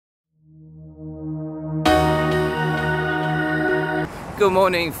Good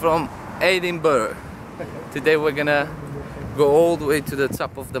morning from Edinburgh. Today we're gonna go all the way to the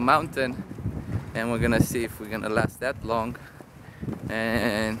top of the mountain and we're gonna see if we're gonna last that long,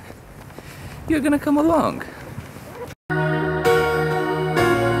 and you're gonna come along.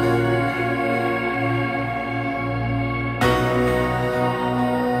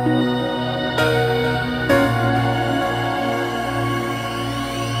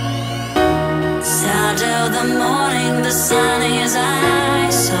 Start of the morning, the sun is high,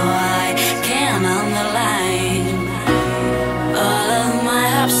 so I can on the line. All of my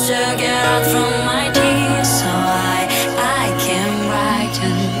hopes to get out from my tears, so I can write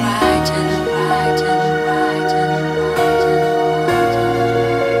and write and write and write and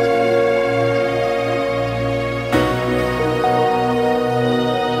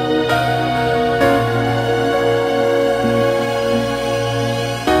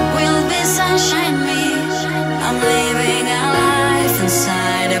will be sunshine me. I'm living a life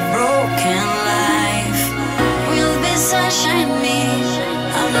inside a broken life. Will be sunshine me.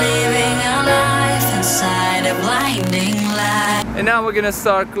 I'm living a life inside a blinding light. And now we're gonna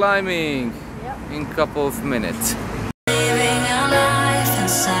start climbing in a couple of minutes. Living a life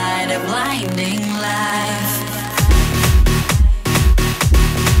inside a blinding life.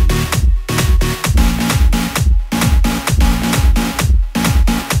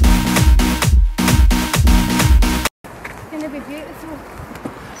 Gonna be beautiful.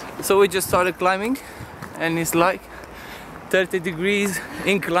 So we just started climbing and it's like 30 degrees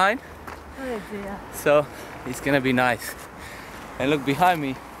incline, Oh dear. so it's gonna be nice. And look behind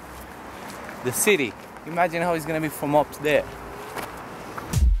me, the city. Imagine how it's gonna be from up there.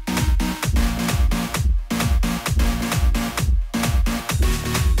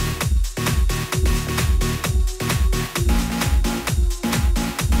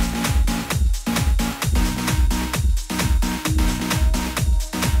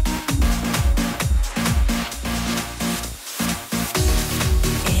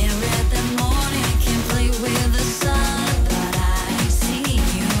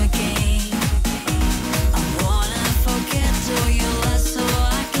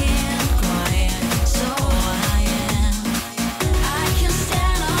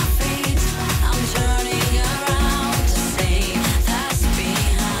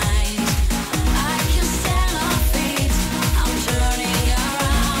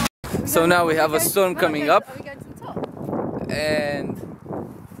 So now we have a storm coming up, Are we going to the top? and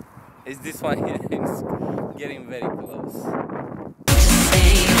is this one here? It's getting very close.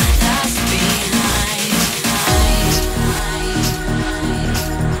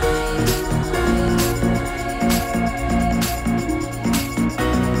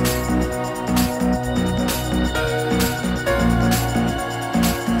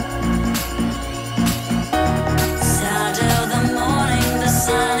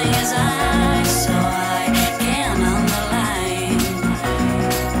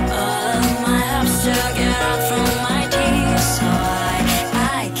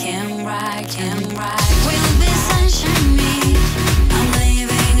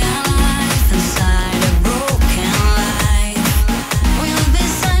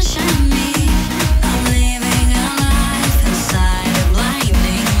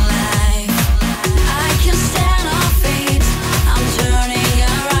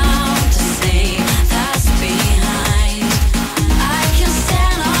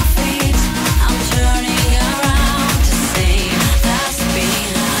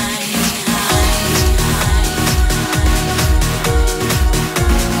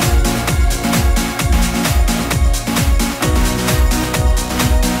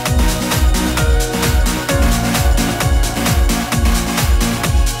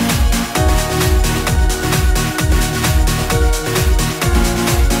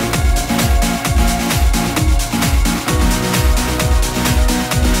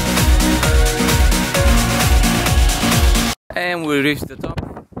 And we reached the top.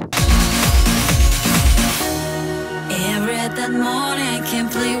 Every that morning I can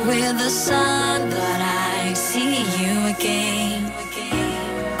play with the sun, but I see you again.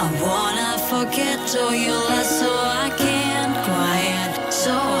 I wanna forget all your lies, so I can't quiet,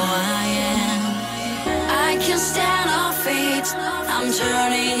 so I am. I can stand our feet. I'm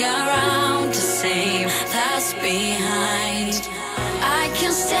turning around to save that's behind. I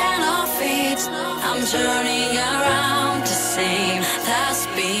can stand our feet. I'm turning around to save that's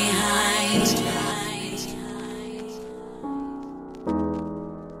behind.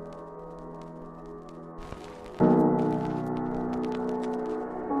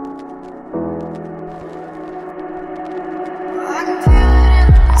 I can feel it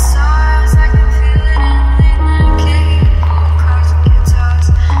in the stars, I can feel it in the midnight cave. Cars and guitar.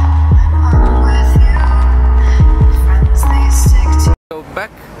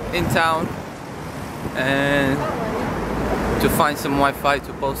 town and to find some Wi-Fi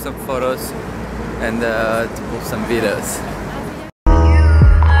to post some photos and to post some videos.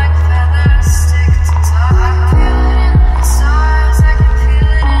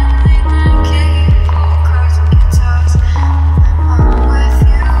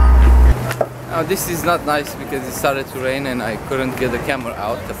 Now this is not nice because it started to rain and I couldn't get the camera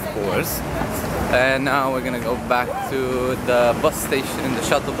out, of course. And now we're gonna go back to the bus station, the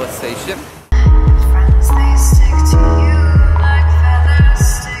shuttle bus station.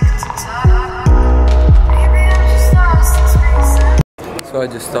 So I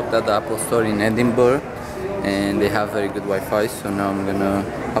just stopped at the Apple store in Edinburgh and they have very good Wi-Fi, so now I'm gonna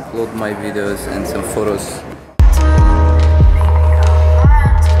upload my videos and some photos